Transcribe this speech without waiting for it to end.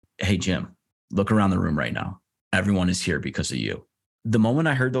hey, Jim, look around the room right now. Everyone is here because of you. The moment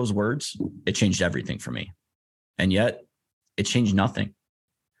I heard those words, it changed everything for me. And yet it changed nothing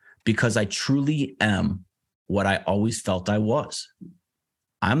because I truly am what I always felt I was.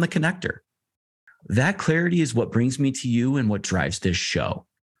 I'm the connector. That clarity is what brings me to you and what drives this show,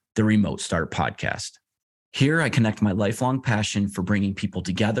 the Remote Start Podcast. Here, I connect my lifelong passion for bringing people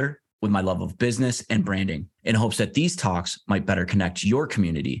together with my love of business and branding in hopes that these talks might better connect your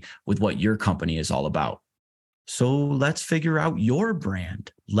community with what your company is all about. So let's figure out your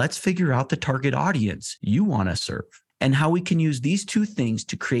brand. Let's figure out the target audience you want to serve and how we can use these two things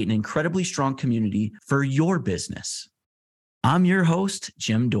to create an incredibly strong community for your business. I'm your host,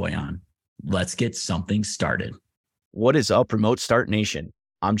 Jim Doyon. Let's get something started. What is up, Remote Start Nation?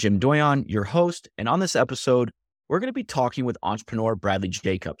 I'm Jim Doyon, your host, and on this episode, we're going to be talking with entrepreneur Bradley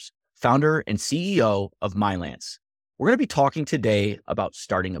Jacobs, founder and CEO of Mylance. We're going to be talking today about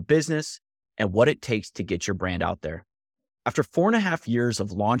starting a business and what it takes to get your brand out there. After 4.5 years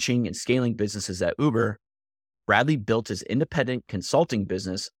of launching and scaling businesses at Uber, Bradley built his independent consulting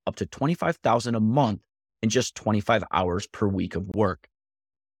business up to $25,000 a month in just 25 hours per week of work.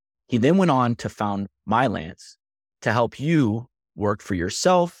 He then went on to found Mylance to help you work for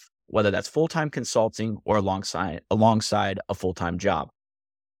yourself, whether that's full-time consulting or alongside a full-time job.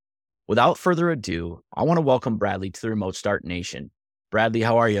 Without further ado, I want to welcome Bradley to the Remote Start Nation. Bradley,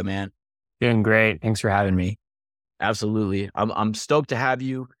 how are you, man? Doing great. Thanks for having me. Absolutely. I'm stoked to have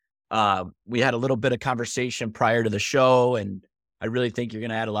you. We had a little bit of conversation prior to the show, and I really think you're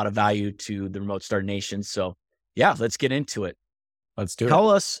going to add a lot of value to the Remote Start Nation. So yeah, let's get into it. Let's do it. Tell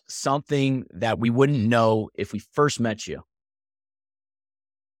us something that we wouldn't know if we first met you.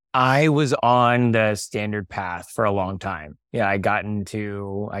 I was on the standard path for a long time. Yeah, I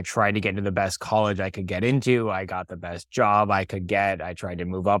tried to get into the best college I could get into. I got the best job I could get. I tried to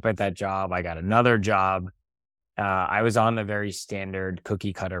move up at that job. I got another job. I was on the very standard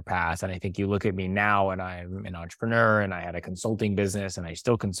cookie cutter path. And I think you look at me now and I'm an entrepreneur and I had a consulting business and I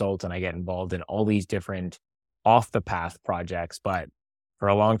still consult and I get involved in all these different off the path projects. But for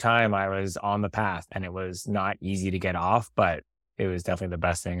a long time, I was on the path and it was not easy to get off, but it was definitely the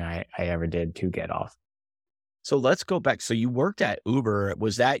best thing I ever did to get off. So let's go back. So you worked at Uber.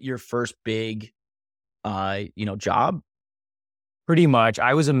 Was that your first big, job? Pretty much.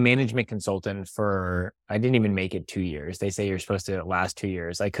 I was a management consultant I didn't even make it 2 years. They say you're supposed to last 2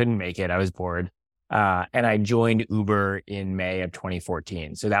 years. I couldn't make it. I was bored. And I joined Uber in May of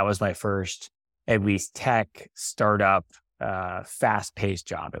 2014. So that was my first, at least tech startup, fast-paced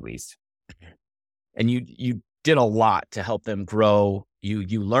job, at least. And you did a lot to help them grow.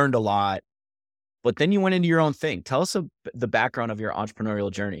 You learned a lot, but then you went into your own thing. Tell us the background of your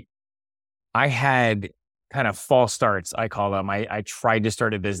entrepreneurial journey. I had kind of false starts, I call them. I tried to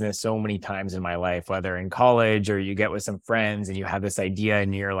start a business so many times in my life, whether in college or you get with some friends and you have this idea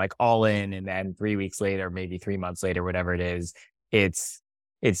and you're like all in, and then 3 weeks later, maybe 3 months later, whatever it is, it's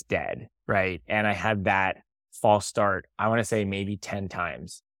dead, right? And I had that false start, I want to say maybe 10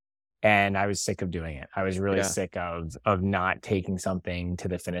 times. And I was sick of doing it. I was really sick of not taking something to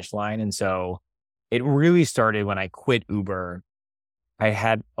the finish line. And so it really started when I quit Uber. I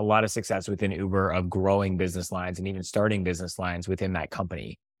had a lot of success within Uber of growing business lines and even starting business lines within that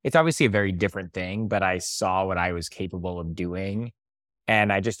company. It's obviously a very different thing, but I saw what I was capable of doing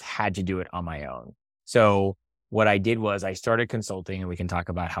and I just had to do it on my own. So what I did was I started consulting, and we can talk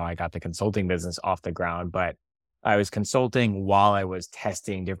about how I got the consulting business off the ground, but I was consulting while I was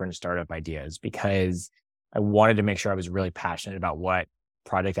testing different startup ideas because I wanted to make sure I was really passionate about what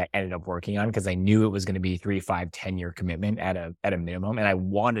project I ended up working on, because I knew it was going to be 3, 5, 10-year commitment at a minimum. And I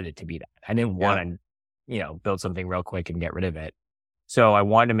wanted it to be that. I didn't want to, build something real quick and get rid of it. So I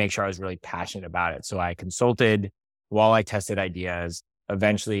wanted to make sure I was really passionate about it. So I consulted while I tested ideas,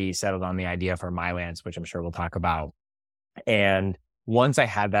 eventually settled on the idea for Mylance, which I'm sure we'll talk about. And once I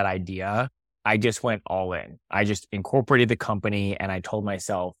had that idea, I just went all in. I just incorporated the company and I told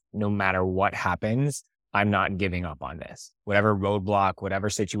myself, no matter what happens, I'm not giving up on this. Whatever roadblock,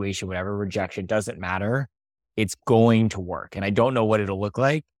 whatever situation, whatever rejection, doesn't matter. It's going to work. And I don't know what it'll look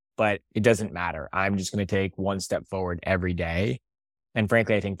like, but it doesn't matter. I'm just going to take one step forward every day. And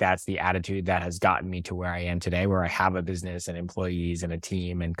frankly, I think that's the attitude that has gotten me to where I am today, where I have a business and employees and a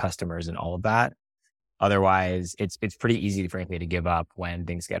team and customers and all of that. Otherwise, it's pretty easy, frankly, to give up when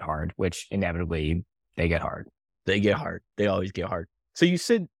things get hard, which inevitably they get hard. They get hard. They always get hard. So you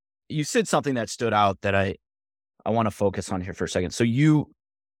said something that stood out that I want to focus on here for a second. So you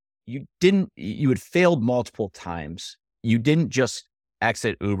had failed multiple times. You didn't just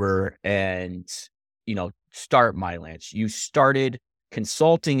exit Uber and, start Mylance. You started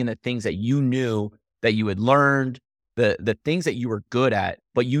consulting and the things that you knew that you had learned, the things that you were good at,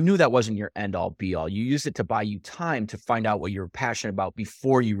 but you knew that wasn't your end all be all. You used it to buy you time to find out what you were passionate about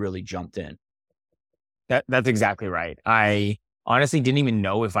before you really jumped in. That's exactly right. I honestly didn't even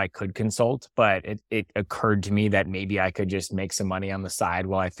know if I could consult, but it occurred to me that maybe I could just make some money on the side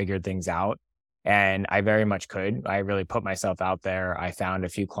while I figured things out. And I very much could. I really put myself out there. I found a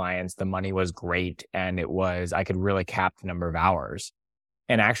few clients. The money was great. And I could really cap the number of hours.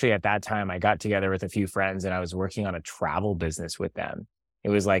 And actually at that time, I got together with a few friends and I was working on a travel business with them. It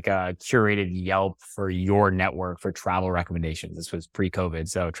was like a curated Yelp for your network for travel recommendations. This was pre-COVID,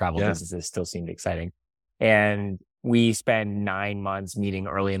 so travel businesses still seemed exciting. And we spent 9 months meeting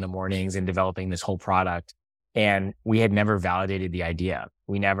early in the mornings and developing this whole product. And we had never validated the idea.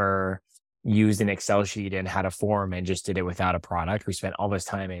 We never used an Excel sheet and had a form and just did it without a product. We spent all this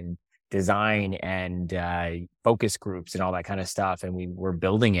time in design and focus groups and all that kind of stuff. And we were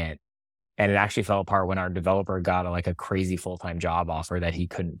building it. And it actually fell apart when our developer got a crazy full-time job offer that he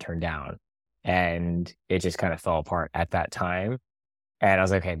couldn't turn down. And it just kind of fell apart at that time. And I was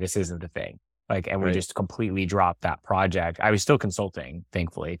like, hey, this isn't the thing. And we just completely dropped that project. I was still consulting,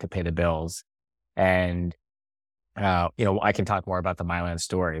 thankfully, to pay the bills. And, I can talk more about the Mylance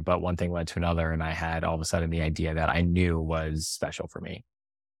story, but one thing led to another. And I had all of a sudden the idea that I knew was special for me.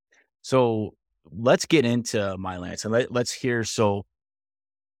 So let's get into Mylance and let's hear. So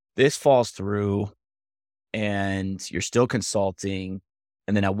this falls through and you're still consulting.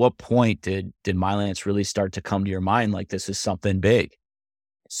 And then at what point did Mylance really start to come to your mind? Like, this is something big.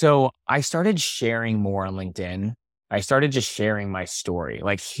 So I started sharing more on LinkedIn. I started just sharing my story.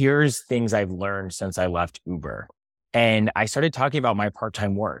 Here's things I've learned since I left Uber. And I started talking about my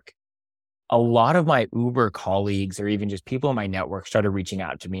part-time work. A lot of my Uber colleagues or even just people in my network started reaching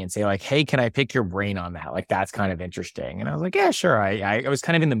out to me and say hey, can I pick your brain on that? That's kind of interesting. And I was like, yeah, sure. I was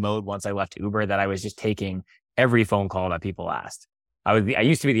kind of in the mode once I left Uber that I was just taking every phone call that people asked. I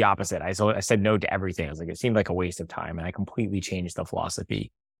used to be the opposite. I said no to everything. I was like, it seemed like a waste of time. And I completely changed the philosophy.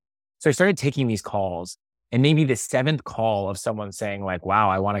 So I started taking these calls, and maybe the 7th call of someone saying wow,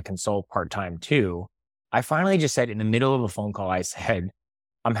 I want to consult part-time too. I finally just said in the middle of a phone call, I said,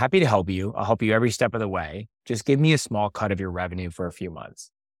 I'm happy to help you. I'll help you every step of the way. Just give me a small cut of your revenue for a few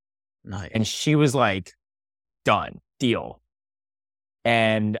months. Nice. And she was like, done, deal.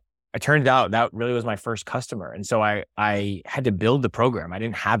 And it turned out that really was my first customer. And so I had to build the program. I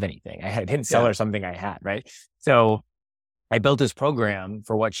didn't have anything. I didn't sell her something I had, right? So I built this program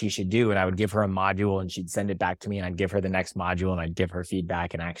for what she should do. And I would give her a module and she'd send it back to me, and I'd give her the next module and I'd give her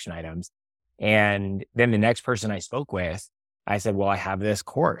feedback and action items. And then the next person I spoke with, I said, well, I have this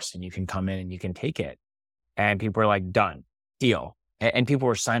course and you can come in and you can take it. And people were like, done, deal. And people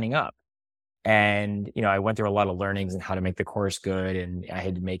were signing up. And, I went through a lot of learnings on how to make the course good. And I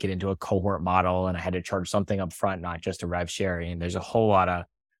had to make it into a cohort model, and I had to charge something up front, not just a rev sharing. And there's a whole lot of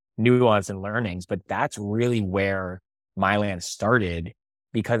nuance and learnings, but that's really where Mylance started,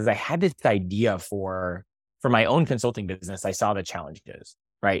 because I had this idea for my own consulting business. I saw the challenges,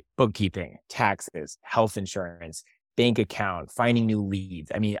 right? Bookkeeping, taxes, health insurance, bank account, finding new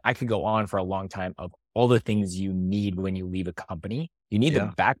leads. I mean, I could go on for a long time of all the things you need when you leave a company. You need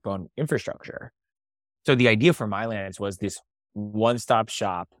the backbone infrastructure. So the idea for Mylance was this one-stop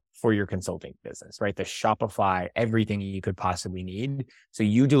shop for your consulting business, right? The Shopify, everything you could possibly need. So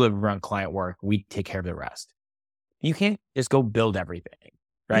you deliver on client work, we take care of the rest. You can't just go build everything,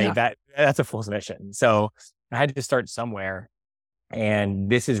 right? Yeah. That's a full mission. So I had to start somewhere. And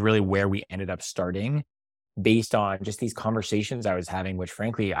this is really where we ended up starting, based on just these conversations I was having, which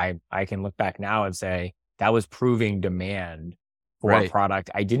frankly, I can look back now and say that was proving demand for a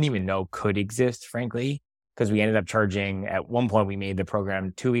product I didn't even know could exist, frankly, because we ended up charging, at one point we made the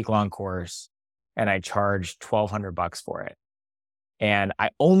program 2-week-long course and I charged $1,200 for it. And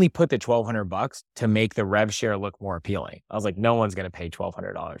I only put the $1,200 to make the rev share look more appealing. I was like, no one's going to pay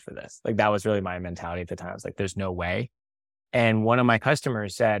 $1,200 for this. That was really my mentality at the time. I was like, there's no way. And one of my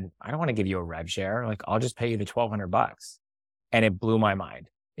customers said, I don't want to give you a rev share. I'll just pay you the $1,200. And it blew my mind.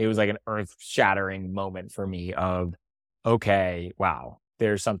 It was like an earth shattering moment for me of, okay, wow,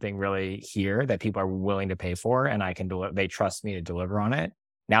 there's something really here that people are willing to pay for, and I can deliver. They trust me to deliver on it.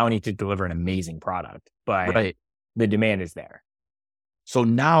 Now I need to deliver an amazing product, but the demand is there. So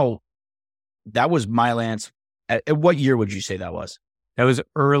now that was Mylance. At what year would you say that was? That was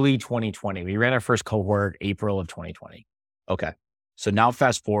early 2020. We ran our first cohort April of 2020. Okay. So now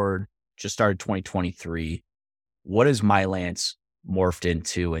fast forward, just started 2023. What has Mylance morphed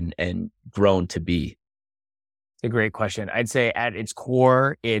into and grown to be? It's a great question. I'd say at its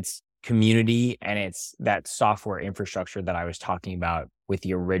core, it's community, and it's that software infrastructure that I was talking about with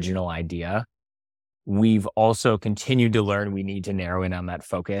the original idea. We've also continued to learn we need to narrow in on that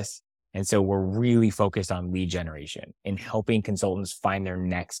focus. And so we're really focused on lead generation and helping consultants find their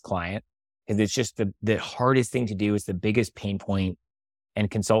next client. Because it's just the hardest thing to do. It's the biggest pain point. And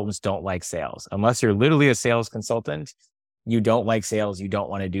consultants don't like sales. Unless you're literally a sales consultant, you don't like sales. You don't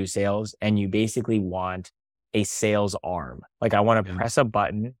want to do sales. And you basically want a sales arm. Like, I want to press a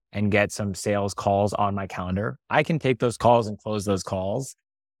button and get some sales calls on my calendar. I can take those calls and close those calls,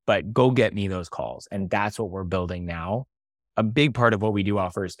 but go get me those calls. And that's what we're building now. A big part of what we do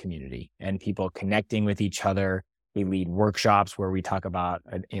offer is community and people connecting with each other. We lead workshops where we talk about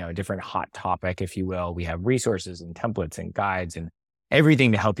a different hot topic, if you will. We have resources and templates and guides and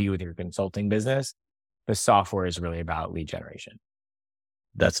everything to help you with your consulting business. The software is really about lead generation.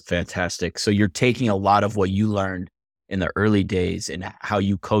 That's fantastic. So you're taking a lot of what you learned in the early days and how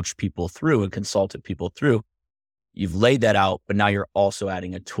you coach people through and consulted people through. You've laid that out, but now you're also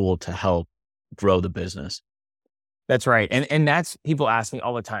adding a tool to help grow the business. That's right. And that's, people ask me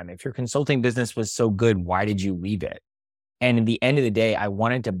all the time, if your consulting business was so good, why did you leave it? And at the end of the day, I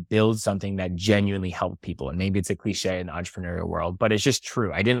wanted to build something that genuinely helped people. And maybe it's a cliche in the entrepreneurial world, but it's just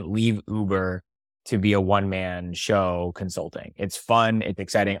true. I didn't leave Uber to be a one-man show consulting. It's fun. It's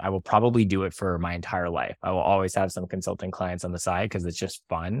exciting. I will probably do it for my entire life. I will always have some consulting clients on the side because it's just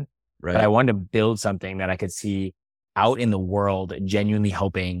fun. Right. But I wanted to build something that I could see out in the world, genuinely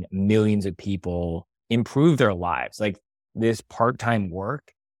helping millions of people improve their lives. Like, this part-time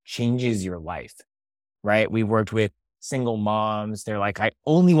work changes your life, right? We worked with single moms. They're like, I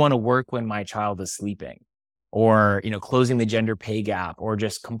only want to work when my child is sleeping, or, closing the gender pay gap, or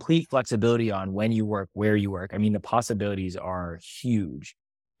just complete flexibility on when you work, where you work. I mean, the possibilities are huge,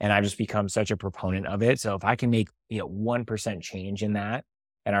 and I've just become such a proponent of it. So if I can make, 1% change in that,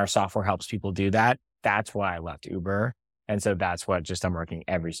 and our software helps people do that, that's why I left Uber. And so that's what just I'm working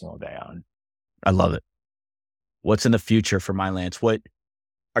every single day on. I love it. What's in the future for Mylance? What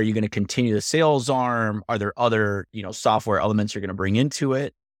are you going to continue the sales arm? Are there other, software elements you're going to bring into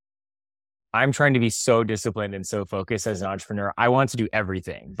it? I'm trying to be so disciplined and so focused as an entrepreneur. I want to do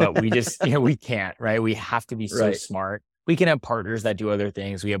everything, but we just, we can't, right? We have to be so smart. We can have partners that do other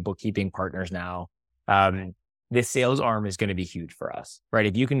things. We have bookkeeping partners now. This sales arm is going to be huge for us, right?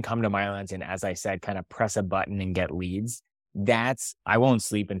 If you can come to Mylance and, as I said, kind of press a button and get leads, I won't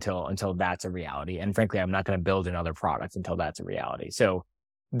sleep until that's a reality. And frankly, I'm not going to build another product until that's a reality. So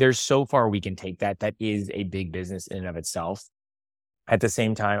there's so far we can take that. That is a big business in and of itself. At the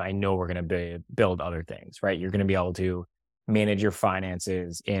same time, I know we're going to build other things, right? You're going to be able to manage your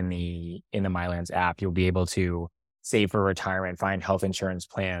finances in the Mylance app. You'll be able to save for retirement, find health insurance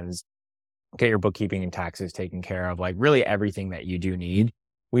plans, get your bookkeeping and taxes taken care of, like really everything that you do need.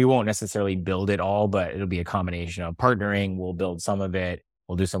 We won't necessarily build it all, but it'll be a combination of partnering. We'll build some of it.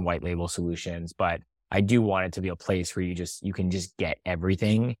 We'll do some white label solutions, but I do want it to be a place where you can just get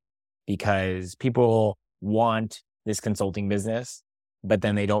everything, because people want this consulting business, but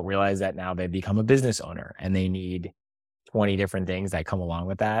then they don't realize that now they've become a business owner and they need 20 different things that come along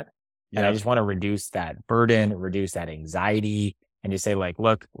with that. Yeah. And I just want to reduce that burden, reduce that anxiety, and just say, like,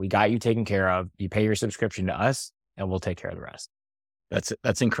 look, we got you taken care of. You pay your subscription to us and we'll take care of the rest.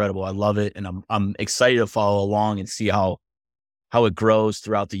 That's incredible. I love it. And I'm excited to follow along and see how it grows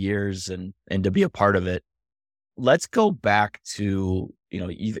throughout the years and to be a part of it. Let's go back to,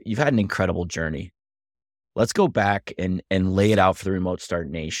 you've had an incredible journey. Let's go back and lay it out for the Remote Start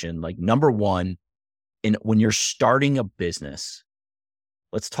Nation. Like, number one, when you're starting a business,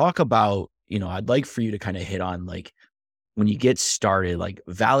 let's talk about, I'd like for you to kind of hit on, like, when you get started, like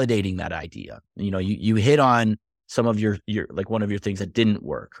validating that idea. You hit on some of your like one of your things that didn't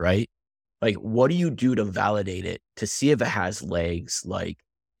work, right? Like, what do you do to validate it, to see if it has legs? Like,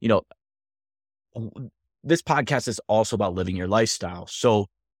 this podcast is also about living your lifestyle. So,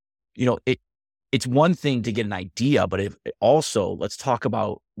 it's one thing to get an idea, but also let's talk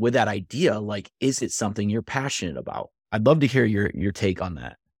about, with that idea, like, is it something you're passionate about? I'd love to hear your take on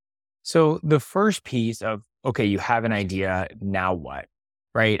that. So the first piece of, okay, you have an idea, now what?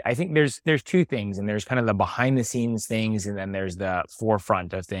 Right? I think there's two things, and there's kind of the behind the scenes things, and then there's the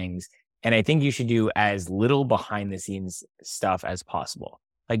forefront of things. And I think you should do as little behind the scenes stuff as possible.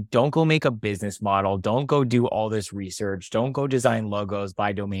 Like, don't go make a business model. Don't go do all this research. Don't go design logos,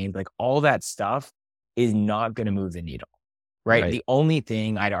 buy domains. Like, all that stuff is not going to move the needle, right? The only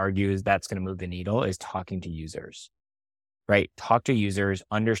thing I'd argue is that's going to move the needle is talking to users, right? Talk to users,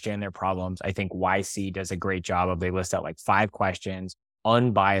 understand their problems. I think YC does a great job of, they list out like 5 questions,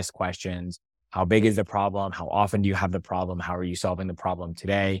 unbiased questions. How big is the problem? How often do you have the problem? How are you solving the problem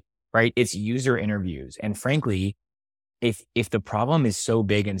today? right? It's user interviews. And frankly, if the problem is so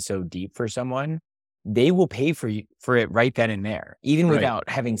big and so deep for someone, they will pay for you for it right then and there, even Right. without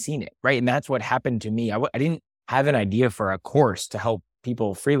having seen it, right? And that's what happened to me. I didn't have an idea for a course to help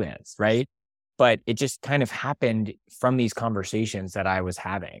people freelance, right? But it just kind of happened from these conversations that I was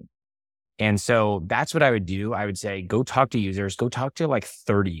having. And so that's what I would do. I would say, go talk to users, go talk to like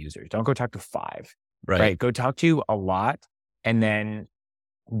 30 users. Don't go talk to 5, right? Go talk to a lot and then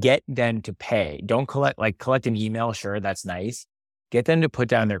get them to pay. Don't collect an email. Sure, that's nice. Get them to put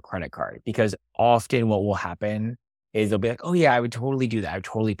down their credit card, because often what will happen is they'll be like, oh yeah, I would totally do that. I would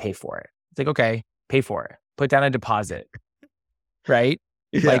totally pay for it. It's like, okay, pay for it. Put down a deposit, right?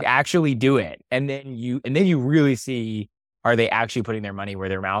 Yeah. Like actually do it. And then you really see, are they actually putting their money where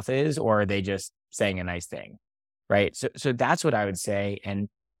their mouth is, or are they just saying a nice thing? Right. So that's what I would say. And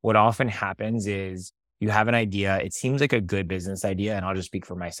what often happens is you have an idea. It seems like a good business idea. And I'll just speak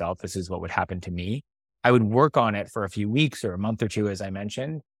for myself. This is what would happen to me. I would work on it for a few weeks or a month or two, as I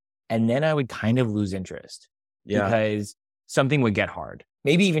mentioned. And then I would kind of lose interest because something would get hard.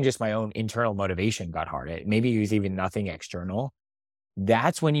 Maybe even just my own internal motivation got hard. Maybe it was even nothing external.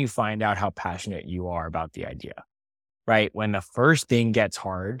 That's when you find out how passionate you are about the idea, right? When the first thing gets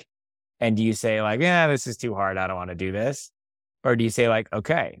hard, and do you say like, yeah, this is too hard, I don't want to do this? Or do you say like,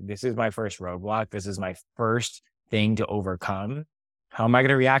 okay, this is my first roadblock. This is my first thing to overcome. How am I going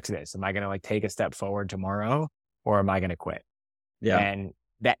to react to this? Am I going to like take a step forward tomorrow, or am I going to quit? Yeah. And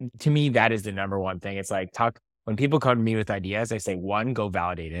that, to me, that is the number one thing. It's like, when people come to me with ideas, I say, 1, go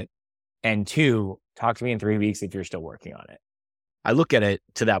validate it. And 2, talk to me in 3 weeks if you're still working on it. I look at it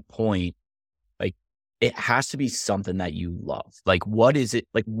to that point, like it has to be something that you love. Like, what is it?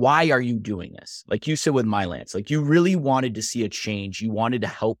 Like, why are you doing this? Like you said with Mylance, like you really wanted to see a change. You wanted to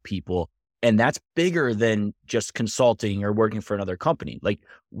help people. And that's bigger than just consulting or working for another company. Like,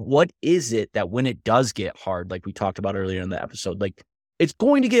 what is it that when it does get hard, like we talked about earlier in the episode, like it's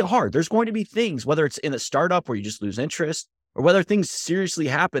going to get hard. There's going to be things, whether it's in a startup where you just lose interest, or whether things seriously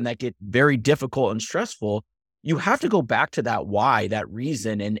happen that get very difficult and stressful. You have to go back to that why, that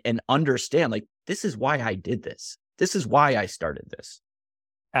reason, and understand, like, this is why I did this. This is why I started this.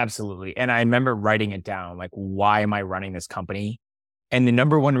 Absolutely. And I remember writing it down, like, why am I running this company? And the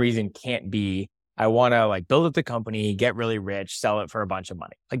number one reason can't be, I want to like build up the company, get really rich, sell it for a bunch of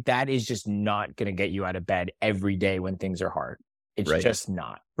money. Like that is just not going to get you out of bed every day when things are hard. It's just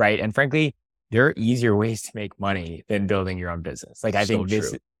not, right? And frankly, there are easier ways to make money than building your own business. Like I think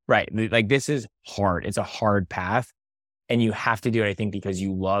this, right? Like this is hard. It's a hard path, and you have to do it, I think, because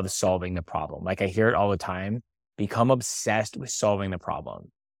you love solving the problem. Like I hear it all the time. Become obsessed with solving the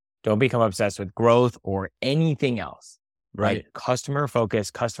problem. Don't become obsessed with growth or anything else. Right? Customer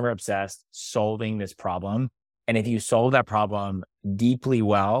focused, customer obsessed, solving this problem. And if you solve that problem deeply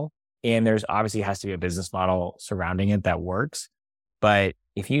well, and there's obviously has to be a business model surrounding it that works. But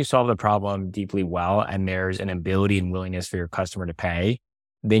if you solve the problem deeply well, and there's an ability and willingness for your customer to pay,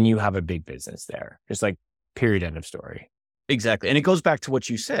 then you have a big business there. Just like period, end of story. Exactly. And it goes back to what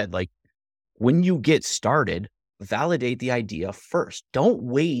you said, like when you get started, validate the idea first. Don't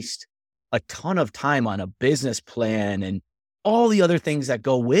waste a ton of time on a business plan and all the other things that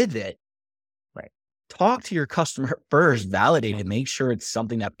go with it. Right. Talk to your customer first, validate it, make sure it's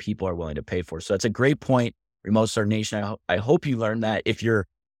something that people are willing to pay for. So that's a great point, Remote Start Nation. I hope you learned that. If you're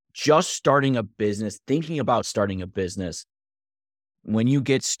just starting a business, thinking about starting a business, when you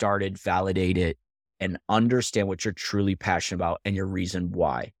get started, validate it and understand what you're truly passionate about and your reason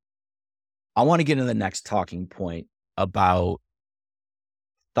why. I want to get into the next talking point about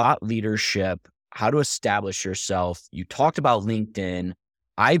thought leadership, how to establish yourself. You talked about LinkedIn.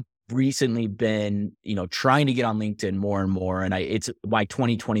 I've recently been, trying to get on LinkedIn more and more. And it's my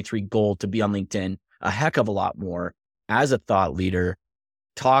 2023 goal to be on LinkedIn a heck of a lot more as a thought leader.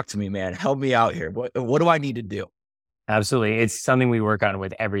 Talk to me, man. Help me out here. What do I need to do? Absolutely. It's something we work on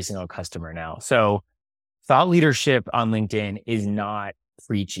with every single customer now. So thought leadership on LinkedIn is not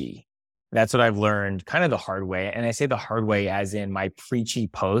preachy. That's what I've learned kind of the hard way. And I say the hard way as in my preachy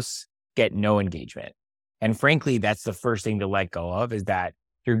posts get no engagement. And frankly, that's the first thing to let go of, is that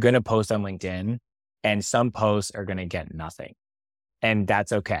you're going to post on LinkedIn and some posts are going to get nothing. And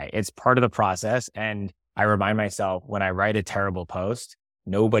that's okay. It's part of the process. And I remind myself, when I write a terrible post,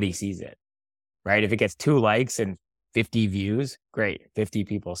 nobody sees it, right? If it gets 2 likes and 50 views, great. 50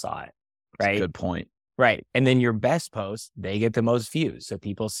 people saw it, right? Good point. Right. And then your best posts, they get the most views. So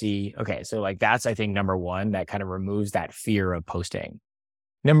people see, okay, so like that's, I think, number one, that kind of removes that fear of posting.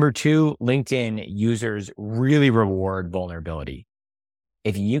 Number 2, LinkedIn users really reward vulnerability.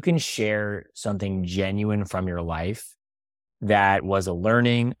 If you can share something genuine from your life, that was a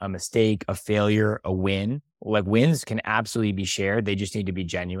learning, a mistake, a failure, a win. Like wins can absolutely be shared. They just need to be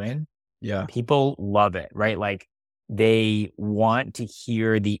genuine. Yeah. People love it, right? Like they want to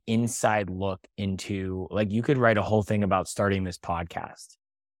hear the inside look into, like, you could write a whole thing about starting this podcast,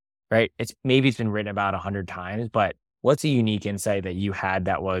 right? It's been written about 100 times, but what's a unique insight that you had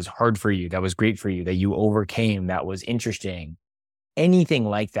that was hard for you, that was great for you, that you overcame, that was interesting? Anything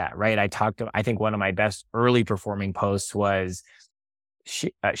like that, right? I think one of my best early performing posts was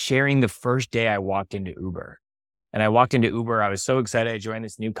sharing the first day I walked into Uber. And I walked into Uber. I was so excited. I joined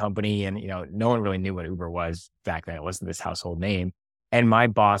this new company and, no one really knew what Uber was back then. It wasn't this household name. And my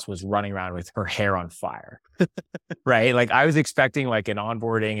boss was running around with her hair on fire, right? Like I was expecting like an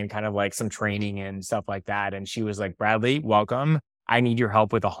onboarding and kind of like some training and stuff like that. And she was like, Bradley, welcome. I need your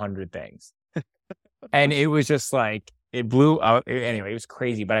help with 100 things. And it was just like, it blew out. Anyway, it was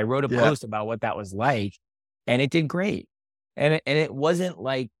crazy. But I wrote a post about what that was like and it did great. And it wasn't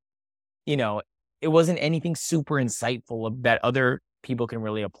like, it wasn't anything super insightful that other people can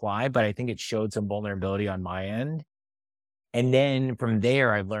really apply, but I think it showed some vulnerability on my end. And then from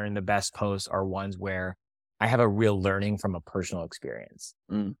there, I learned the best posts are ones where I have a real learning from a personal experience.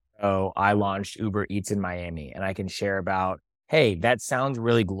 So I launched Uber Eats in Miami and I can share about, hey, that sounds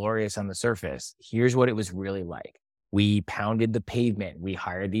really glorious on the surface. Here's what it was really like. We pounded the pavement. We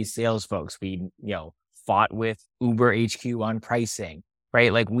hired these sales folks. We, fought with Uber HQ on pricing,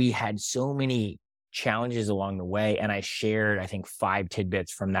 right? Like we had so many challenges along the way. And I shared, I think 5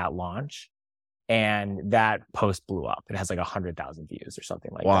 tidbits from that launch and that post blew up. It has like 100,000 views or something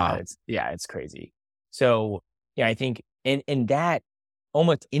like that. It's crazy. So yeah, I think, and that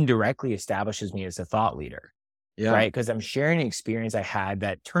almost indirectly establishes me as a thought leader. Yeah. Right. Because I'm sharing an experience I had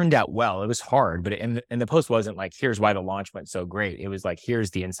that turned out well. It was hard, but and the post wasn't like, here's why the launch went so great. It was like,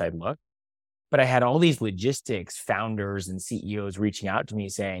 here's the inside look. But I had all these logistics founders and CEOs reaching out to me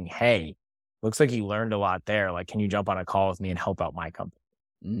saying, hey, looks like you learned a lot there. Like, can you jump on a call with me and help out my company?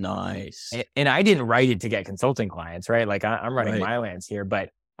 Nice. And I didn't write it to get consulting clients, right? Like I'm running Mylance here, but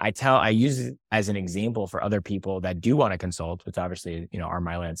I use it as an example for other people that do want to consult, which obviously, are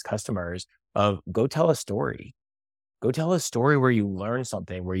Mylance customers, of go tell a story. Go tell a story where you learn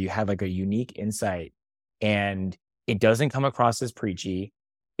something, where you have like a unique insight and it doesn't come across as preachy.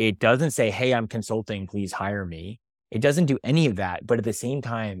 It doesn't say, hey, I'm consulting, please hire me. It doesn't do any of that. But at the same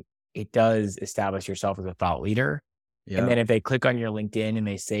time, it does establish yourself as a thought leader. Yeah. And then if they click on your LinkedIn and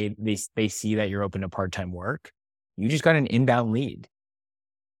they say they see that you're open to part-time work, you just got an inbound lead.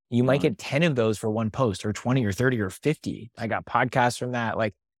 You might get 10 of those for one post or 20 or 30 or 50. I got podcasts from that.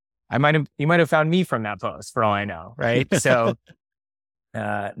 Like you might have found me from that post for all I know. Right. So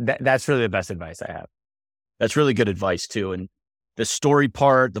that's really the best advice I have. That's really good advice too. And the story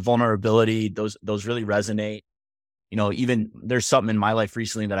part, the vulnerability, those really resonate. Even there's something in my life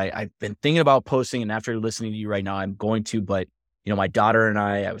recently that I've been thinking about posting. And after listening to you right now, I'm going to, but my daughter and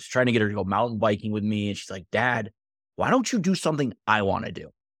I was trying to get her to go mountain biking with me. And she's like, Dad, why don't you do something I want to do?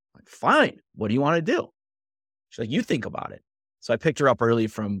 I'm like, fine. What do you want to do? She's like, you think about it. So I picked her up early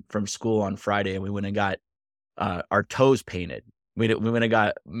from school on Friday and we went and got our toes painted. We went and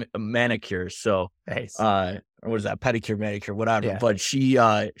got manicures. So, nice. Or what is that? Pedicure, manicure, whatever. Yeah. But she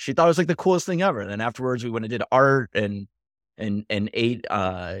thought it was like the coolest thing ever. And then afterwards we went and did art and ate,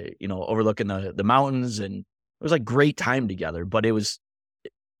 overlooking the mountains, and it was like great time together. But it was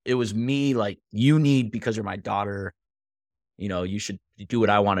me like, you need, because you're my daughter, you should do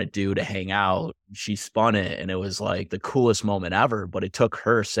what I want to do to hang out. She spun it and it was like the coolest moment ever, but it took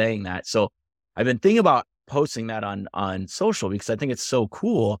her saying that. So I've been thinking about posting that on social because I think it's so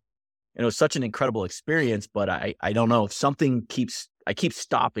cool. And it was such an incredible experience, but I don't know if I keep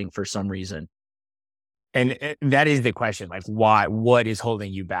stopping for some reason. And that is the question, like what is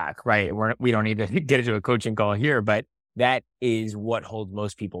holding you back, right? We don't need to get into a coaching call here, but that is what holds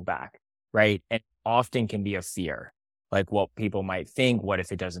most people back, right? And often can be a fear, like what people might think, what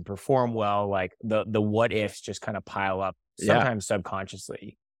if it doesn't perform well? Like the what ifs just kind of pile up sometimes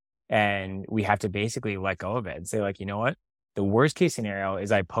subconsciously. And we have to basically let go of it and say like, you know what? The worst case scenario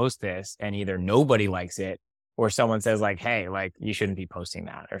is I post this and either nobody likes it or someone says like, hey, like you shouldn't be posting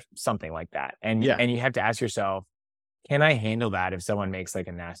that or something like that. And you have to ask yourself, can I handle that if someone makes like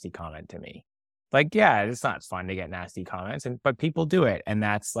a nasty comment to me? Like, yeah, it's not fun to get nasty comments, but people do it. And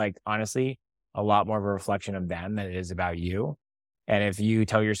that's like, honestly, a lot more of a reflection of them than it is about you. And if you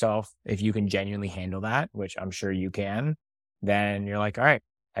tell yourself, if you can genuinely handle that, which I'm sure you can, then you're like, all right,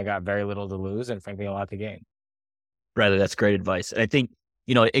 I got very little to lose and frankly, a lot to gain. Bradley, that's great advice. And I think,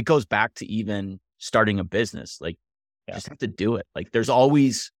 it goes back to even starting a business. Like, just have to do it. Like, there's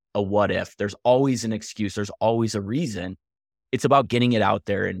always a what if, there's always an excuse, there's always a reason. it's about getting it out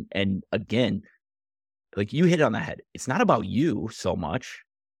there. And again, like you hit it on the head. It's not about you so much.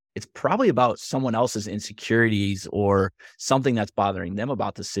 It's probably about someone else's insecurities or something that's bothering them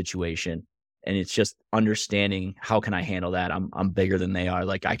about the situation. And it's just understanding, how can I handle that? I'm bigger than they are.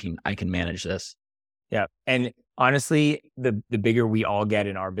 Like I can manage this. Yeah. And honestly, the bigger we all get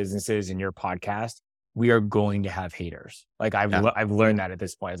in our businesses and your podcast, we are going to have haters. Like I've learned that at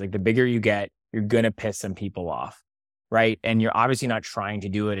this point. It's like the bigger you get, you're going to piss some people off. Right. And you're obviously not trying to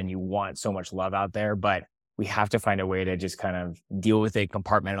do it and you want so much love out there, but we have to find a way to just kind of deal with it,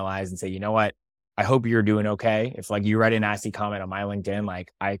 compartmentalize and say, you know what? I hope you're doing okay. If like you write a nasty comment on my LinkedIn,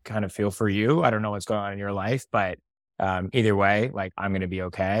 like I kind of feel for you. I don't know what's going on in your life, but either way, like I'm going to be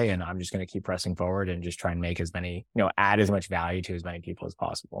okay. And I'm just going to keep pressing forward and just try and make as many, add as much value to as many people as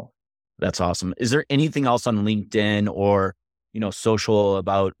possible. That's awesome. Is there anything else on LinkedIn or, social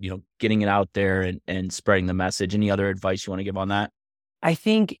about, getting it out there and spreading the message? Any other advice you want to give on that? I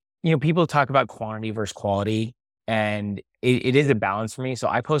think, people talk about quantity versus quality, and it is a balance for me. So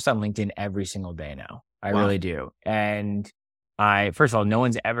I post on LinkedIn every single day now. I really do. And first of all, no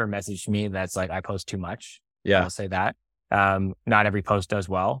one's ever messaged me that's like, I post too much. Yeah. I'll say that. Not every post does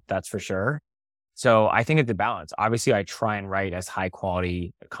well. That's for sure. So I think it's a balance. Obviously, I try and write as high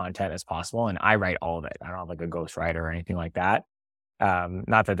quality content as possible, and I write all of it. I don't have like a ghostwriter or anything like that.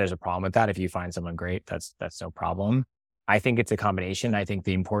 Not that there's a problem with that. If you find someone great, that's no problem. I think it's a combination. I think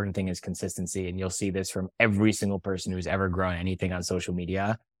the important thing is consistency, and you'll see this from every single person who's ever grown anything on social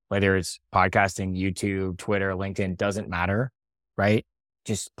media, whether it's podcasting, YouTube, Twitter, LinkedIn, doesn't matter, right?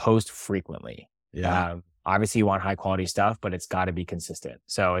 Just post frequently. Yeah. Obviously you want high quality stuff, but it's got to be consistent.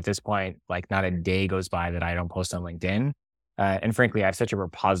 So at this point, like not a day goes by that I don't post on LinkedIn. And frankly, I have such a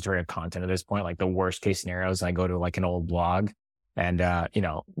repository of content at this point. Like the worst case scenarios, I go to like an old blog and,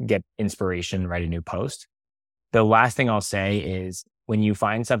 get inspiration, write a new post. The last thing I'll say is when you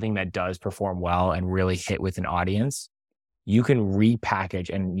find something that does perform well and really hit with an audience, you can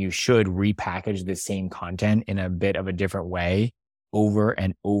repackage, and you should repackage the same content in a bit of a different way over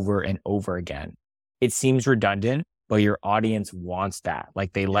and over and over again. It seems redundant, but your audience wants that.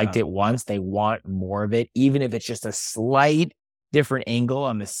 Like they liked it once, they want more of it, even if it's just a slight different angle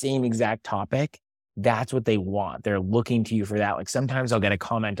on the same exact topic. That's what they want. They're looking to you for that. Like sometimes I'll get a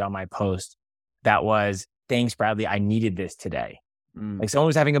comment on my post that was, thanks, Bradley, I needed this today. Like someone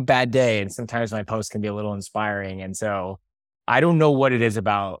was having a bad day, and sometimes my post can be a little inspiring. And so I don't know what it is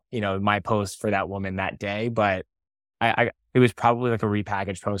about, my post for that woman that day, but it was probably like a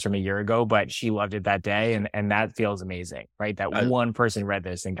repackaged post from a year ago, but she loved it that day. And that feels amazing, right? That one person read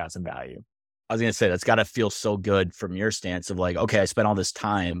this and got some value. I was going to say, that's got to feel so good from your stance of like, okay, I spent all this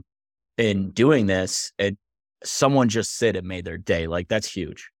time in doing this and someone just said it made their day. Like that's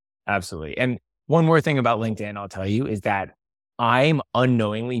huge. Absolutely. And one more thing about LinkedIn, I'll tell you, is that I'm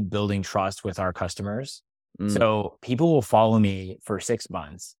unknowingly building trust with our customers. So people will follow me for 6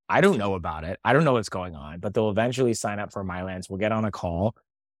 months. I don't know about it. I don't know what's going on, but they'll eventually sign up for Mylance. We'll get on a call.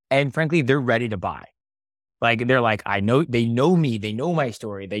 And frankly, they're ready to buy. Like, they're like, they know me. They know my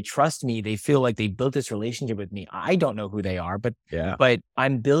story. They trust me. They feel like they built this relationship with me. I don't know who they are, but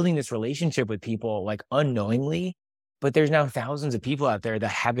I'm building this relationship with people like unknowingly. But there's now thousands of people out there that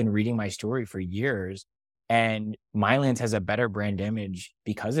have been reading my story for years. And Mylance has a better brand image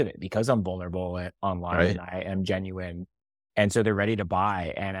because of it, because I'm vulnerable online and I am genuine. And so they're ready to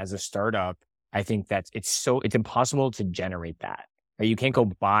buy. And as a startup, I think that it's impossible to generate that. Right? You can't go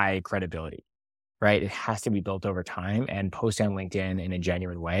buy credibility, right? It has to be built over time, and posting on LinkedIn in a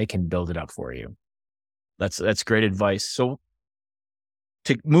genuine way can build it up for you. That's great advice. So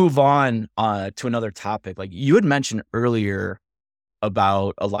to move on to another topic, like you had mentioned earlier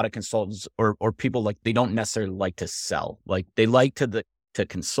about a lot of consultants or people, like they don't necessarily like to sell. Like they like to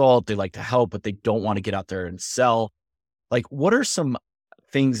consult, they like to help, but they don't want to get out there and sell. Like what are some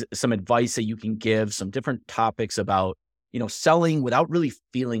things, some advice that you can give, some different topics about, selling without really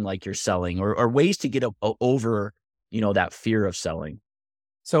feeling like you're selling, or ways to get over, that fear of selling?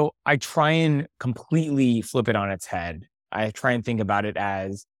 So I try and completely flip it on its head. I try and think about it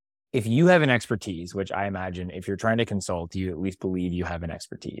as, if you have an expertise, which I imagine if you're trying to consult, you at least believe you have an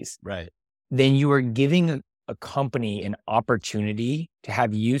expertise, right? Then you are giving a company an opportunity to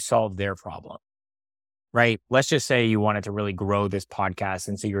have you solve their problem, right? Let's just say you wanted to really grow this podcast.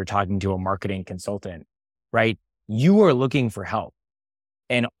 And so you're talking to a marketing consultant, right? You are looking for help.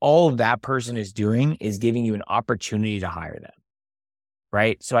 And all that person is doing is giving you an opportunity to hire them,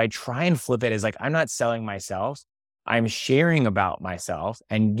 right? So I try and flip it as like, I'm not selling myself. I'm sharing about myself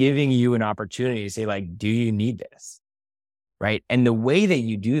and giving you an opportunity to say, like, do you need this? Right. And the way that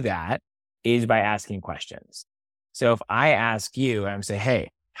you do that is by asking questions. So if I ask you and I'm say,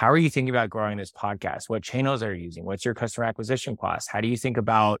 hey, how are you thinking about growing this podcast? What channels are you using? What's your customer acquisition cost? How do you think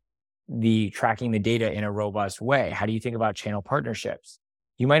about the tracking the data in a robust way? How do you think about channel partnerships?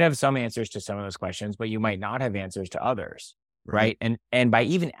 You might have some answers to some of those questions, but you might not have answers to others. Right. And by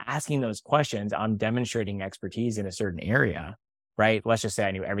even asking those questions, I'm demonstrating expertise in a certain area. Right. Let's just say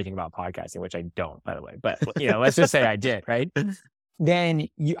I knew everything about podcasting, which I don't, by the way, but let's just say I did. Right. Then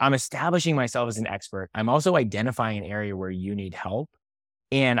I'm establishing myself as an expert. I'm also identifying an area where you need help.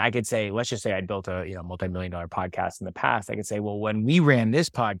 And I could say, let's just say I built a multi-million-dollar podcast in the past. I could say, well, when we ran this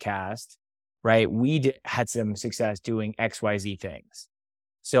podcast, right, we had some success doing XYZ things.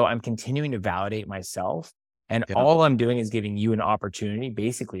 So I'm continuing to validate myself. And all I'm doing is giving you an opportunity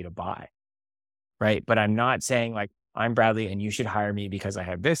basically to buy. Right. But I'm not saying like, I'm Bradley and you should hire me because I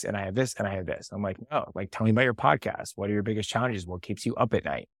have this and I have this and I have this. I'm like, no, like, tell me about your podcast. What are your biggest challenges? What keeps you up at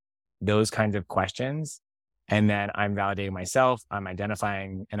night? Those kinds of questions. And then I'm validating myself. I'm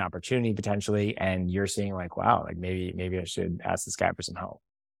identifying an opportunity potentially. And you're seeing like, wow, like maybe I should ask this guy for some help.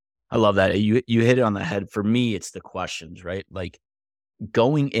 I love that. You hit it on the head. For me, it's the questions, right? Like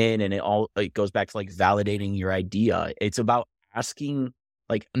going in and it goes back to like validating your idea. It's about asking,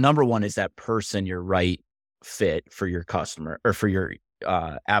 like, number one, is that person your right fit for your customer or for your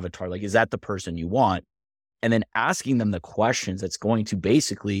avatar? Like, is that the person you want? And then asking them the questions that's going to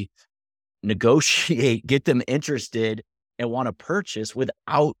basically negotiate, get them interested and want to purchase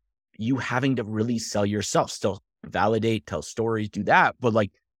without you having to really sell yourself. Still validate, tell stories, do that. But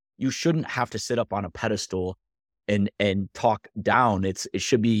like, you shouldn't have to sit up on a pedestal and talk down. It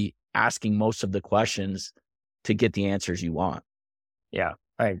should be asking most of the questions to get the answers you want. Yeah,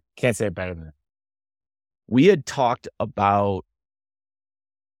 I can't say it better than that. We had talked about,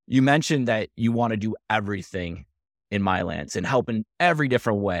 you mentioned that you want to do everything in Mylance and help in every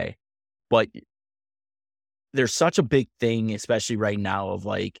different way. But there's such a big thing, especially right now, of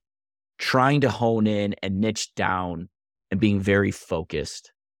like trying to hone in and niche down and being very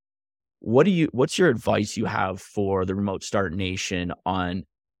focused. What's your advice you have for the Remote Start Nation on,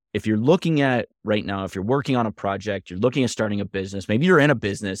 if you're looking at right now, if you're working on a project, you're looking at starting a business, maybe you're in a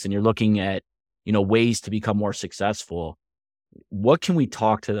business and you're looking at, ways to become more successful. What can we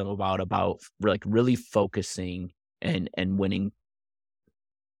talk to them about like really focusing and winning?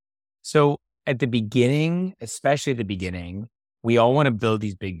 So at the beginning, especially at the beginning, we all want to build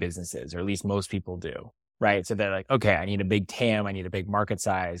these big businesses, or at least most people do, right? So they're like, okay, I need a big TAM, I need a big market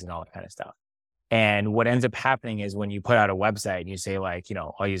size and all that kind of stuff. And what ends up happening is when you put out a website and you say like,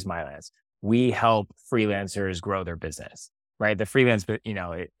 I'll use Mylance, we help freelancers grow their business, right? The freelance,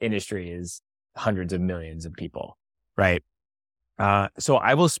 industry is hundreds of millions of people, right? So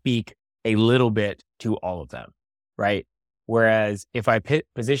I will speak a little bit to all of them, right? Whereas if I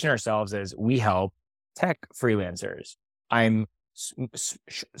position ourselves as we help tech freelancers, I'm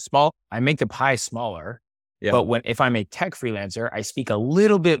small, I make the pie smaller. Yeah. But if I'm a tech freelancer, I speak a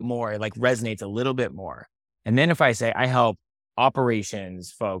little bit more, it like resonates a little bit more. And then if I say I help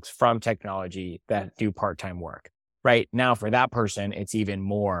operations folks from technology that do part-time work, right? Now for that person, it's even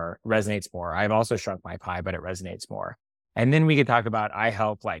more, resonates more. I've also shrunk my pie, but it resonates more. And then we could talk about, I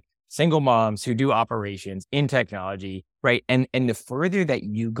help like single moms who do operations in technology, right? And the further that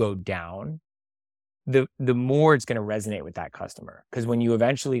you go down, the more it's going to resonate with that customer. Because when you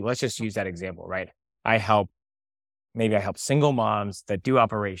eventually, let's just use that example, right? I help single moms that do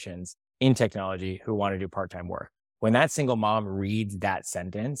operations in technology who want to do part-time work. When that single mom reads that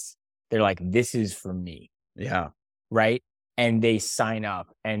sentence, they're like, this is for me. Yeah. Right. And they sign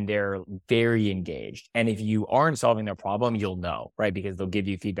up and they're very engaged. And if you aren't solving their problem, you'll know, right? Because they'll give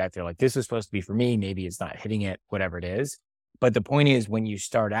you feedback. They're like, this was supposed to be for me. Maybe it's not hitting it, whatever it is. But the point is, when you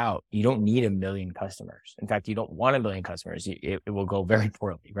start out, you don't need 1 million customers. In fact, you don't want 1 million customers. It will go very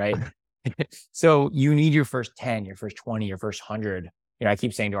poorly, right? So you need your first 10, your first 20, your first 100. I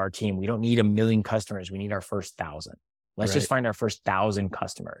keep saying to our team, we don't need 1 million customers. We need our first 1,000. Let's just find our first 1,000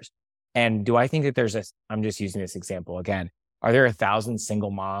 customers. And do I think that I'm just using this example again. Are there 1,000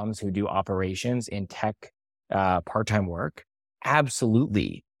 single moms who do operations in tech part-time work?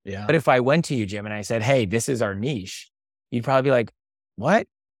 Absolutely. Yeah. But if I went to you, Jim, and I said, hey, this is our niche, you'd probably be like, what?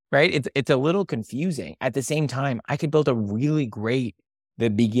 Right? It's a little confusing. At the same time, I could build the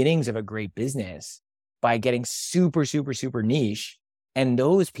beginnings of a great business by getting super, super, super niche. And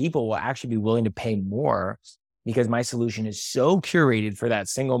those people will actually be willing to pay more because my solution is so curated for that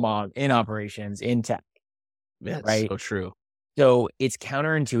single mom in operations in tech. That's right? So true. So it's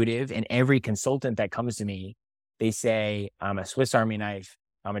counterintuitive. And every consultant that comes to me, they say, I'm a Swiss Army knife.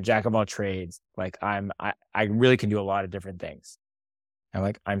 I'm a jack of all trades. Like I really can do a lot of different things. I'm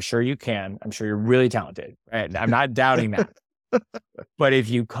like, I'm sure you can. I'm sure you're really talented. Right? I'm not doubting that. But if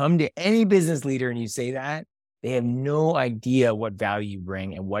you come to any business leader and you say that, they have no idea what value you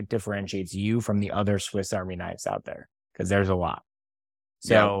bring and what differentiates you from the other Swiss Army knives out there, because there's a lot.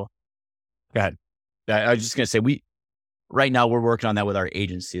 So, go ahead. I was just going to say, right now we're working on that with our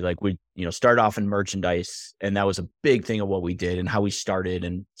agency. Like we, started off in merchandise, and that was a big thing of what we did and how we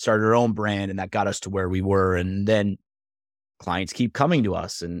started our own brand. And that got us to where we were. And then clients keep coming to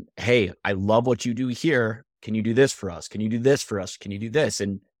us and, hey, I love what you do here. Can you do this for us? Can you do this for us? Can you do this?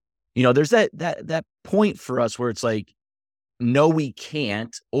 And, there's that point for us where it's like, no, we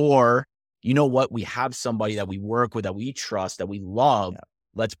can't. Or, you know what? We have somebody that we work with, that we trust, that we love. Yeah.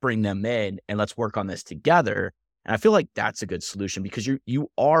 Let's bring them in and let's work on this together. And I feel like that's a good solution, because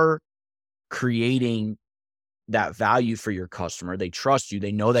you are creating that value for your customer. They trust you.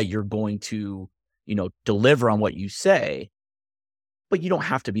 They know that you're going to, deliver on what you say, but you don't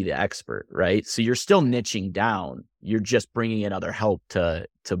have to be the expert, right? So you're still niching down. You're just bringing in other help to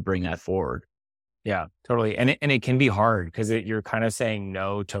bring that forward. Yeah, totally. And it can be hard, because you're kind of saying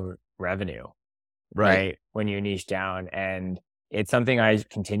no to revenue, right? When you niche down. And it's something I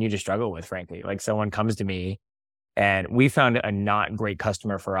continue to struggle with, frankly. Like, someone comes to me, and we found a not great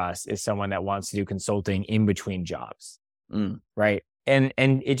customer for us is someone that wants to do consulting in between jobs, right? And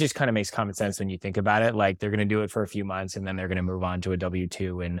it just kind of makes common sense when you think about it. Like, they're going to do it for a few months and then they're going to move on to a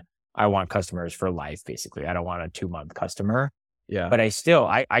W-2. And I want customers for life, basically. I don't want a 2-month customer. Yeah. But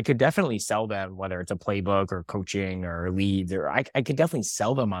I could definitely sell them, whether it's a playbook or coaching or leads, or I could definitely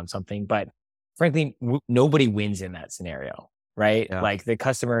sell them on something. But frankly, nobody wins in that scenario, right? Yeah. Like, the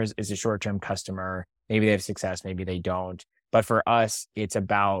customer is a short-term customer. Maybe they have success, maybe they don't. But for us, it's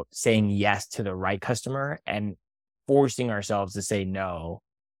about saying yes to the right customer and forcing ourselves to say no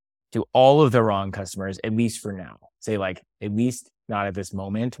to all of the wrong customers, at least for now. Say, like, at least not at this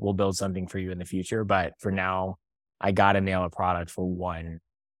moment. We'll build something for you in the future. But for now, I got to nail a product for one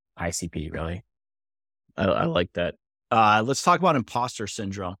ICP, really. I like that. Let's talk about imposter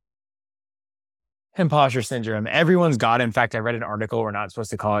syndrome. Imposter syndrome. Everyone's got it. In fact, I read an article. We're not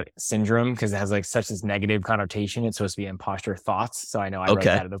supposed to call it syndrome because it has like such this negative connotation. It's supposed to be imposter thoughts. So I know I wrote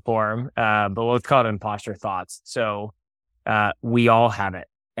that in the form, but let's call it imposter thoughts. So we all have it.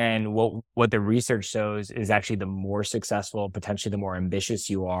 And what the research shows is actually the more successful, potentially the more ambitious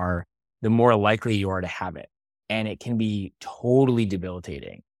you are, the more likely you are to have it. And it can be totally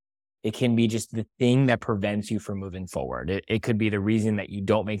debilitating. It can be just the thing that prevents you from moving forward. It could be the reason that you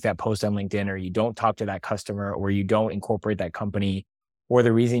don't make that post on LinkedIn, or you don't talk to that customer, or you don't incorporate that company, or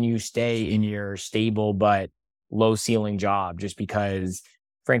the reason you stay in your stable but low ceiling job, just because,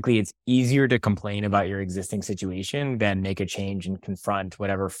 frankly, it's easier to complain about your existing situation than make a change and confront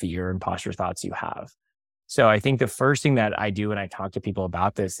whatever fear, imposter thoughts you have. So I think the first thing that I do when I talk to people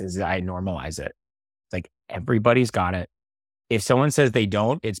about this is I normalize it. Like, everybody's got it. If someone says they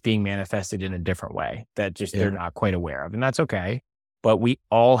don't, it's being manifested in a different way that just they're not quite aware of. And that's okay. But we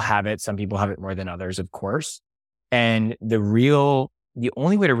all have it. Some people have it more than others, of course. And the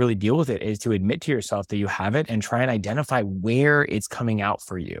only way to really deal with it is to admit to yourself that you have it and try and identify where it's coming out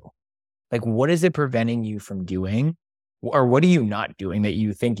for you. Like, what is it preventing you from doing? Or what are you not doing that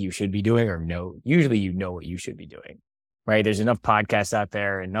you think you should be doing, or no? Usually you know what you should be doing, right? There's enough podcasts out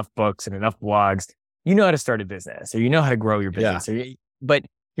there, enough books, and enough blogs. You know how to start a business, or you know how to grow your business, but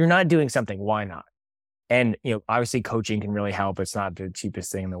you're not doing something. Why not? And, obviously coaching can really help. It's not the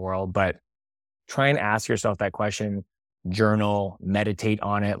cheapest thing in the world, but try and ask yourself that question, journal, meditate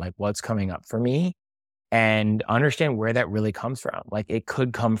on it. Like, what's coming up for me, and understand where that really comes from. Like, it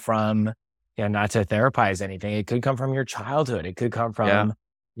could come from, not to therapize anything. It could come from your childhood. It could come from,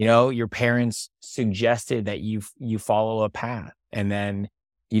 your parents suggested that you follow a path, and then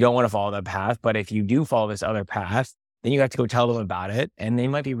you don't want to follow that path. But if you do follow this other path, then you have to go tell them about it. And they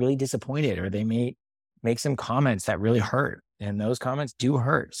might be really disappointed, or they may make some comments that really hurt. And those comments do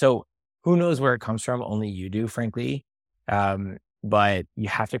hurt. So who knows where it comes from? Only you do, frankly. But you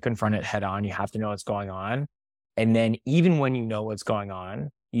have to confront it head on. You have to know what's going on. And then even when you know what's going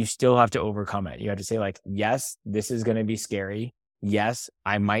on, you still have to overcome it. You have to say, like, yes, this is going to be scary. Yes,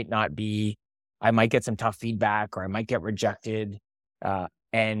 I might get some tough feedback, or I might get rejected.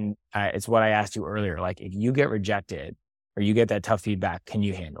 And it's what I asked you earlier. Like, if you get rejected or you get that tough feedback, can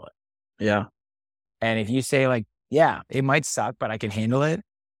you handle it? Yeah. And if you say, like, yeah, it might suck, but I can handle it,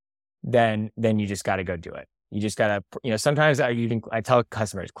 then you just got to go do it. You just got to, sometimes I tell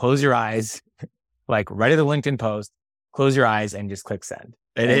customers, close your eyes, like, write the LinkedIn post, close your eyes and just click send.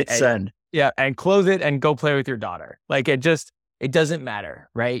 And hit send. Yeah. And close it and go play with your daughter. Like, it doesn't matter,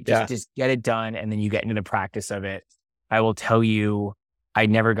 right? Just get it done. And then you get into the practice of it. I will tell you, I'd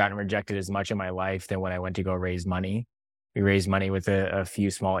never gotten rejected as much in my life than when I went to go raise money. We raised money with a few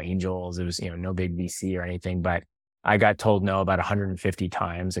small angels. It was, no big VC or anything, but I got told no about 150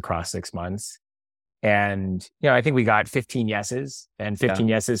 times across 6 months. And, I think we got 15 yeses, and 15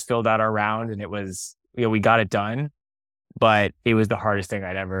 yeses filled out our round, and it was, we got it done, but it was the hardest thing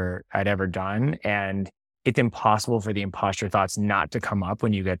I'd ever done. And it's impossible for the imposter thoughts not to come up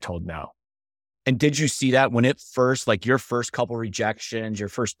when you get told no. And did you see that when it first, like your first couple rejections, your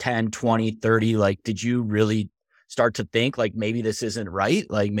first 10, 20, 30, like, did you really start to think like, maybe this isn't right?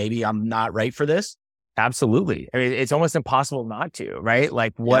 Like, maybe I'm not right for this? Absolutely. I mean, it's almost impossible not to, right?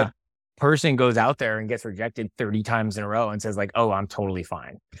 Like, what person goes out there and gets rejected 30 times in a row and says like, oh, I'm totally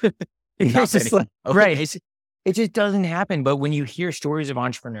fine. It's just like, right. It just doesn't happen. But when you hear stories of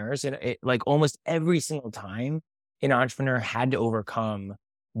entrepreneurs, it like almost every single time an entrepreneur had to overcome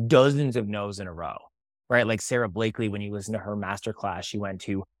dozens of no's in a row, right? Like Sarah Blakely, when you listen to her masterclass, she went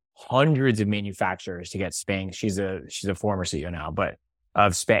to hundreds of manufacturers to get Spanx. She's a former CEO now, but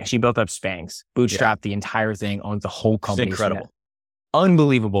of Spanx, she built up Spanx, bootstrapped the entire thing, owns the whole company. It's incredible.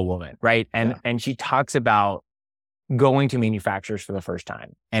 Unbelievable woman, right? And she talks about going to manufacturers for the first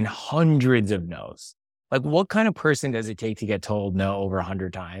time and hundreds of no's. Like, what kind of person does it take to get told no over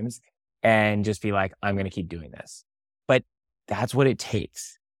 100 times and just be like, I'm going to keep doing this? But that's what it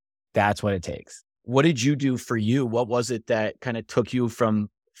takes. That's what it takes. What did you do for you? What was it that kind of took you from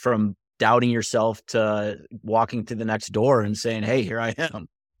doubting yourself to walking to the next door and saying, hey, here I am?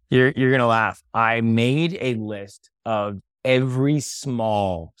 You're going to laugh. I made a list of every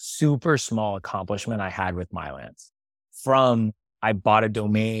super small accomplishment I had with Mylance. From I bought a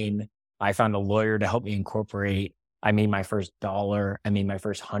domain, I found a lawyer to help me incorporate, I made my first $1, I made my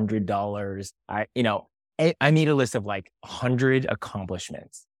first $100. I made a list of like 100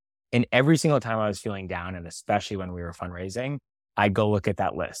 accomplishments. And every single time I was feeling down, and especially when we were fundraising, I'd go look at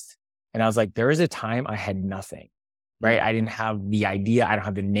that list. And I was like, there was a time I had nothing, right? I didn't have the idea. I don't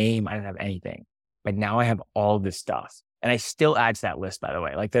have the name. I didn't have anything. But now I have all this stuff. And I still add to that list, by the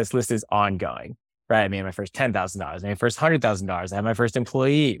way. Like, this list is ongoing, right? I made my first $10,000, I made my first $100,000. I had my first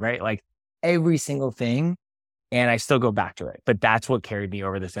employee, right? Like, every single thing. And I still go back to it. But that's what carried me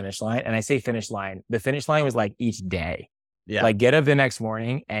over the finish line. And I say finish line. The finish line was like each day. Yeah. Like, get up the next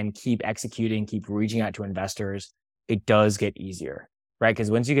morning and keep executing, keep reaching out to investors. It does get easier, right?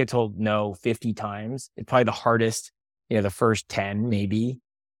 Because once you get told no 50 times, it's probably the hardest, the first 10 maybe,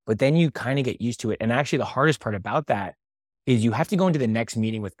 but then you kind of get used to it. And actually the hardest part about that is you have to go into the next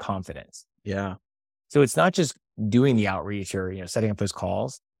meeting with confidence. Yeah. So it's not just doing the outreach or, setting up those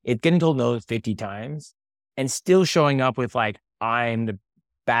calls. It's getting told no 50 times and still showing up with like, I'm the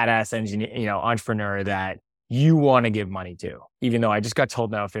badass engineer, entrepreneur that you want to give money to, even though I just got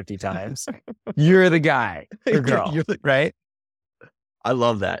told no 50 times. You're the guy or girl, right? I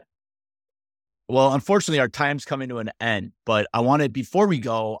love that. Well, unfortunately, our time's coming to an end, but before we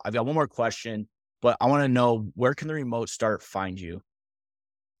go, I've got one more question, but I want to know, where can the Remote Start find you?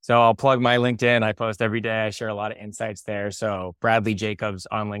 So I'll plug my LinkedIn. I post every day. I share a lot of insights there. So Bradley Jacobs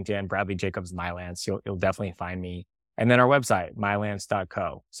on LinkedIn, Bradley Jacobs Mylance. You'll definitely find me. And then our website,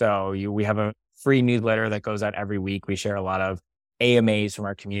 mylance.co. So we have a free newsletter that goes out every week. We share a lot of AMAs from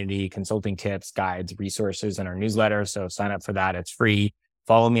our community, consulting tips, guides, resources in our newsletter. So sign up for that. It's free.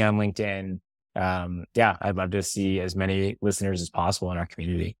 Follow me on LinkedIn. I'd love to see as many listeners as possible in our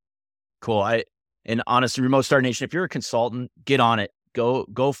community. Cool. And honestly, Remote Start Nation, if you're a consultant, get on it.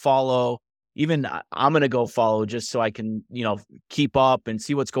 Go follow. Even I'm going to go follow just so I can, keep up and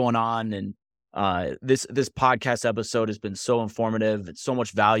see what's going on. And this podcast episode has been so informative. It's so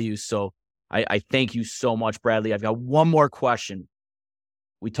much value. So I thank you so much, Bradley. I've got one more question.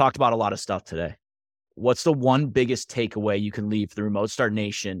 We talked about a lot of stuff today. What's the one biggest takeaway you can leave for the Remote Start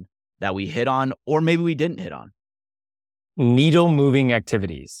Nation that we hit on, or maybe we didn't hit on? Needle moving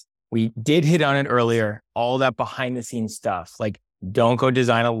activities. We did hit on it earlier, all that behind the scenes stuff. Like, don't go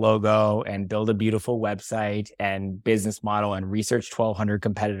design a logo and build a beautiful website and business model and research 1,200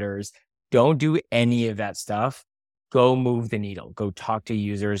 competitors. Don't do any of that stuff. Go move the needle. Go talk to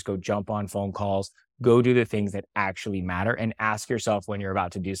users. Go jump on phone calls. Go do the things that actually matter, and ask yourself when you're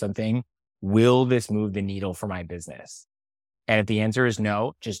about to do something, will this move the needle for my business? And if the answer is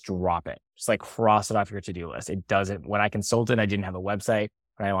no, just drop it. Just like cross it off your to-do list. It doesn't. When I consulted, I didn't have a website.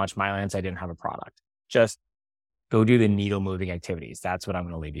 When I launched Mylance, I didn't have a product. Just go do the needle moving activities. That's what I'm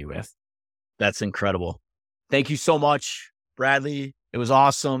going to leave you with. That's incredible. Thank you so much, Bradley. It was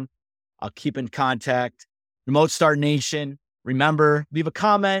awesome. I'll keep in contact. Remote Start Nation, remember, leave a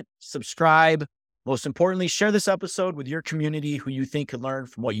comment, subscribe. Most importantly, share this episode with your community who you think could learn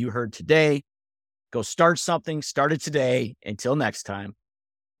from what you heard today. Go start something, start it today. Until next time.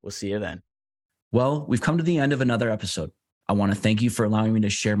 We'll see you then. Well, we've come to the end of another episode. I want to thank you for allowing me to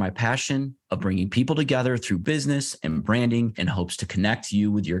share my passion of bringing people together through business and branding in hopes to connect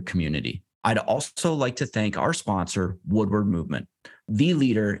you with your community. I'd also like to thank our sponsor, Woodward Movement, the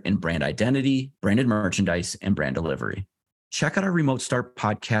leader in brand identity, branded merchandise, and brand delivery. Check out our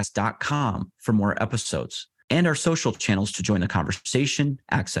remotestartpodcast.com for more episodes and our social channels to join the conversation,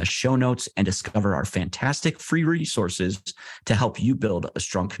 access show notes, and discover our fantastic free resources to help you build a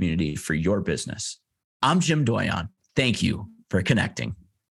strong community for your business. I'm Jim Doyon. Thank you for connecting.